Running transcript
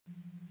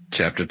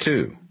Chapter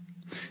 2.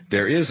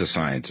 There is a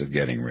science of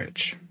getting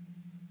rich.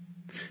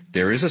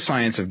 There is a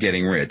science of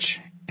getting rich,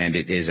 and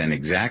it is an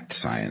exact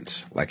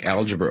science, like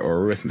algebra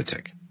or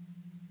arithmetic.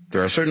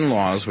 There are certain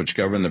laws which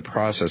govern the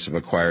process of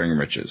acquiring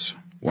riches.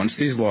 Once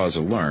these laws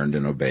are learned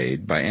and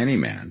obeyed by any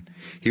man,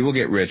 he will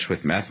get rich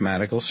with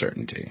mathematical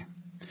certainty.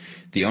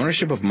 The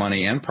ownership of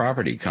money and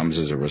property comes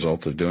as a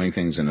result of doing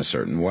things in a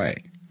certain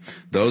way.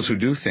 Those who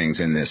do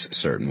things in this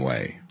certain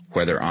way,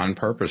 whether on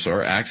purpose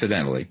or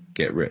accidentally,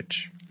 get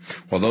rich,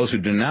 while those who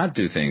do not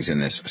do things in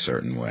this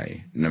certain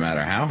way, no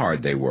matter how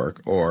hard they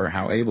work or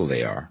how able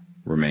they are,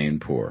 remain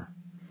poor.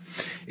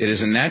 It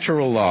is a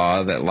natural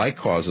law that like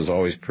causes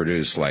always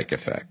produce like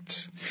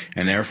effects,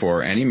 and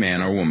therefore any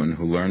man or woman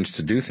who learns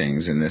to do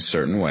things in this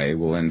certain way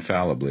will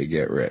infallibly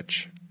get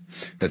rich.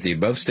 That the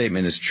above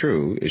statement is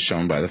true is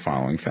shown by the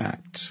following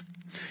facts.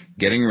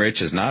 Getting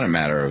rich is not a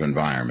matter of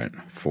environment,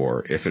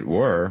 for if it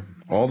were,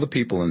 all the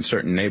people in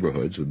certain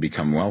neighborhoods would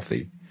become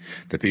wealthy.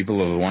 The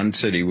people of one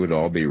city would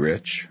all be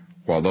rich,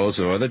 while those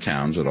of other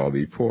towns would all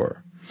be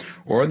poor.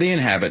 Or the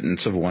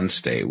inhabitants of one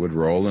state would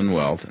roll in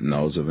wealth, and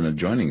those of an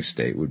adjoining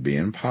state would be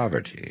in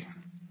poverty.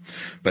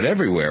 But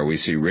everywhere we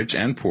see rich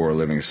and poor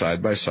living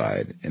side by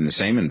side, in the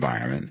same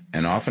environment,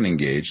 and often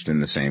engaged in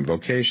the same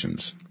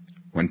vocations.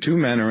 When two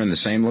men are in the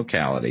same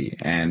locality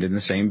and in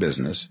the same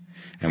business,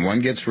 and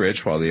one gets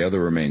rich while the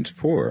other remains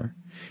poor,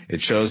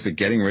 it shows that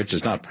getting rich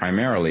is not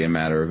primarily a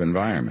matter of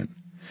environment.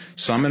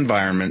 Some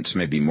environments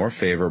may be more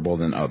favorable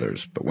than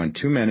others, but when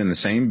two men in the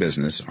same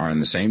business are in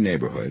the same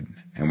neighborhood,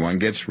 and one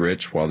gets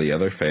rich while the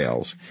other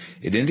fails,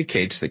 it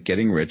indicates that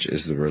getting rich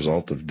is the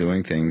result of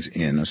doing things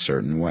in a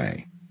certain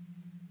way.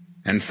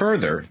 And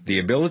further, the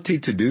ability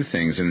to do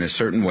things in this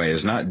certain way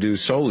is not due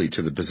solely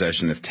to the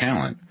possession of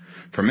talent,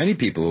 for many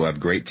people who have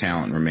great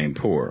talent remain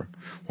poor,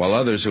 while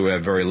others who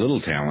have very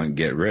little talent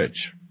get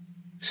rich.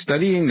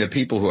 Studying the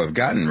people who have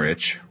gotten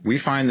rich, we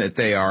find that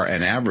they are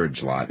an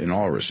average lot in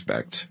all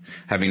respects,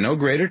 having no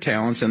greater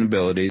talents and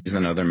abilities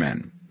than other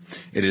men.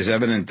 It is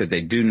evident that they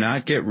do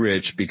not get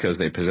rich because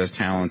they possess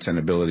talents and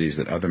abilities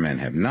that other men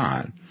have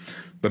not,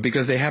 but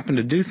because they happen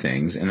to do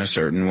things in a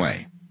certain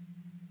way.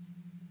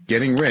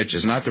 Getting rich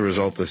is not the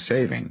result of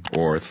saving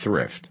or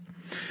thrift.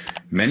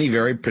 Many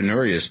very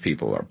penurious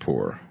people are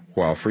poor,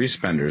 while free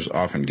spenders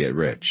often get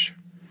rich.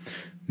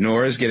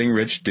 Nor is getting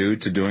rich due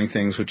to doing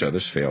things which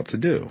others fail to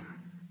do.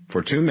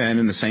 For two men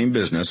in the same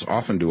business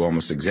often do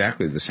almost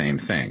exactly the same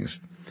things,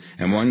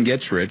 and one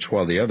gets rich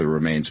while the other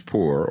remains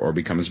poor or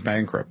becomes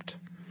bankrupt.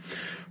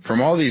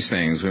 From all these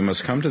things, we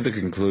must come to the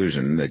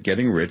conclusion that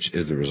getting rich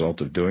is the result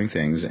of doing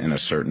things in a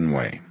certain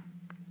way.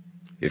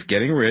 If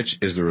getting rich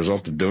is the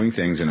result of doing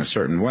things in a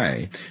certain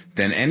way,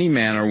 then any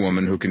man or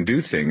woman who can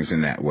do things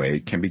in that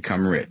way can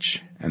become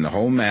rich, and the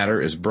whole matter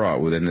is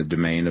brought within the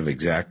domain of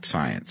exact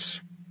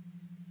science.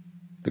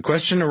 The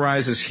question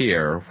arises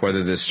here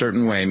whether this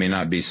certain way may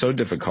not be so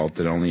difficult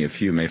that only a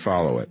few may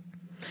follow it.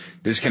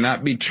 This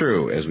cannot be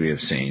true, as we have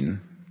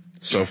seen,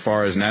 so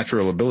far as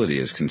natural ability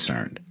is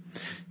concerned.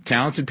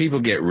 Talented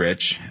people get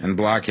rich, and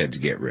blockheads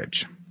get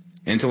rich.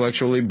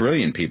 Intellectually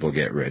brilliant people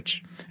get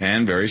rich,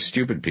 and very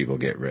stupid people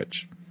get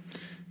rich.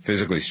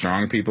 Physically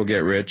strong people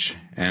get rich,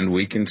 and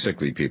weak and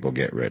sickly people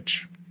get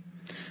rich.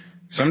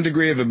 Some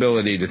degree of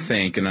ability to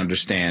think and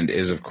understand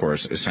is, of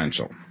course,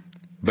 essential.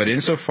 But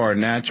insofar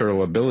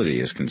natural ability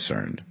is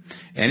concerned,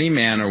 any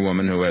man or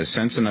woman who has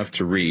sense enough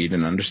to read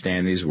and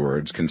understand these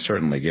words can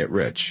certainly get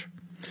rich.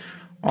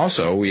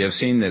 Also, we have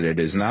seen that it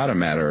is not a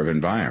matter of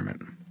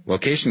environment.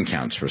 Location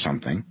counts for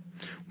something.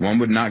 One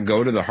would not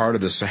go to the heart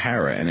of the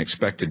Sahara and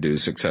expect to do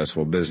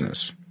successful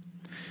business.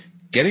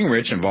 Getting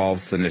rich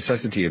involves the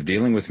necessity of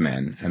dealing with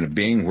men and of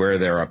being where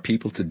there are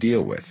people to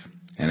deal with.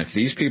 And if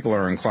these people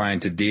are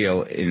inclined to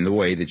deal in the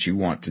way that you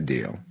want to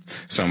deal,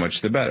 so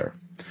much the better.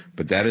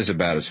 But that is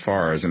about as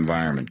far as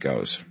environment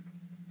goes.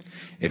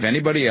 If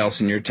anybody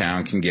else in your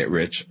town can get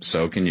rich,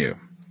 so can you.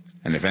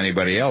 And if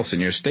anybody else in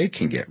your state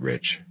can get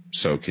rich,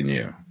 so can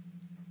you.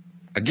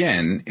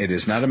 Again, it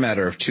is not a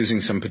matter of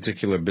choosing some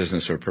particular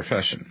business or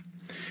profession.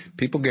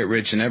 People get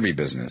rich in every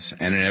business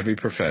and in every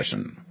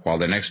profession, while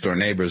their next-door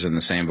neighbors in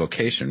the same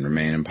vocation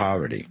remain in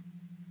poverty.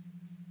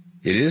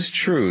 It is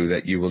true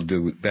that you will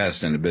do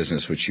best in a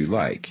business which you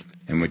like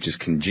and which is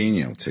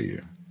congenial to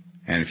you.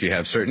 And if you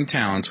have certain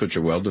talents which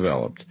are well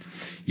developed,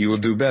 you will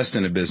do best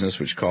in a business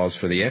which calls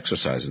for the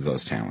exercise of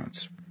those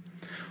talents.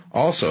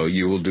 Also,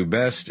 you will do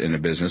best in a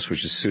business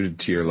which is suited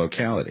to your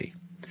locality.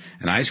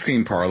 An ice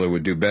cream parlor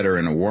would do better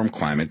in a warm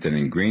climate than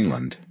in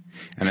Greenland,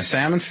 and a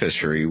salmon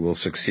fishery will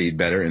succeed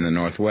better in the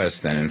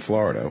Northwest than in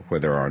Florida, where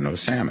there are no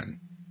salmon.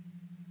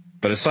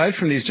 But aside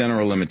from these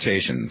general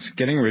limitations,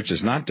 getting rich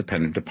is not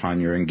dependent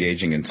upon your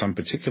engaging in some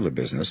particular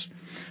business,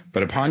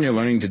 but upon your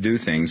learning to do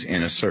things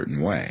in a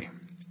certain way.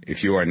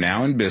 If you are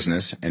now in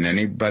business and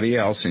anybody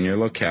else in your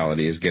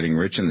locality is getting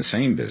rich in the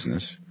same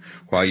business,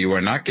 while you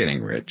are not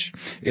getting rich,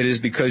 it is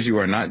because you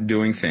are not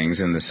doing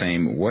things in the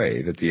same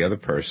way that the other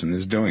person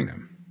is doing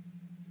them.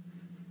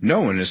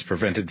 No one is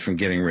prevented from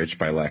getting rich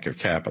by lack of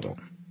capital.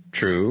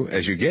 True,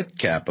 as you get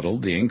capital,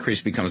 the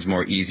increase becomes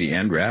more easy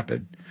and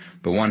rapid,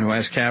 but one who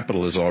has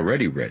capital is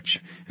already rich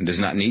and does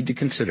not need to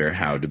consider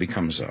how to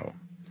become so.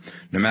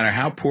 No matter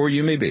how poor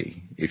you may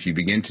be, if you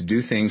begin to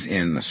do things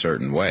in a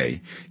certain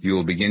way, you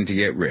will begin to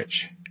get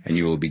rich, and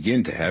you will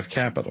begin to have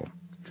capital.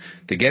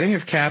 The getting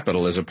of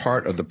capital is a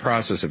part of the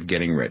process of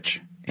getting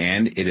rich,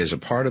 and it is a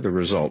part of the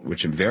result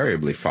which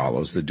invariably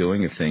follows the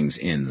doing of things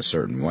in a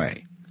certain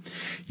way.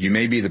 You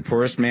may be the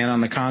poorest man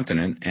on the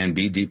continent and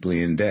be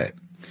deeply in debt.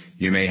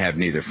 You may have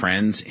neither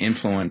friends,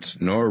 influence,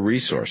 nor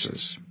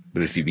resources,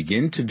 but if you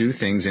begin to do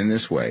things in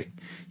this way,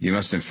 you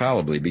must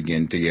infallibly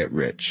begin to get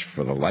rich,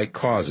 for the like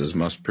causes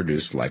must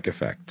produce like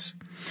effects.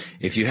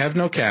 If you have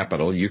no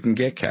capital, you can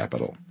get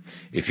capital.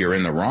 If you're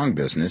in the wrong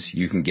business,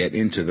 you can get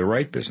into the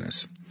right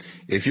business.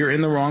 If you're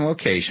in the wrong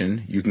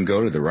location, you can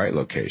go to the right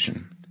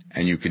location.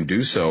 And you can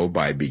do so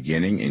by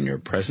beginning in your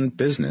present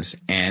business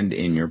and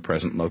in your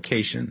present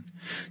location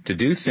to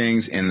do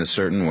things in the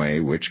certain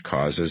way which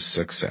causes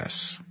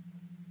success.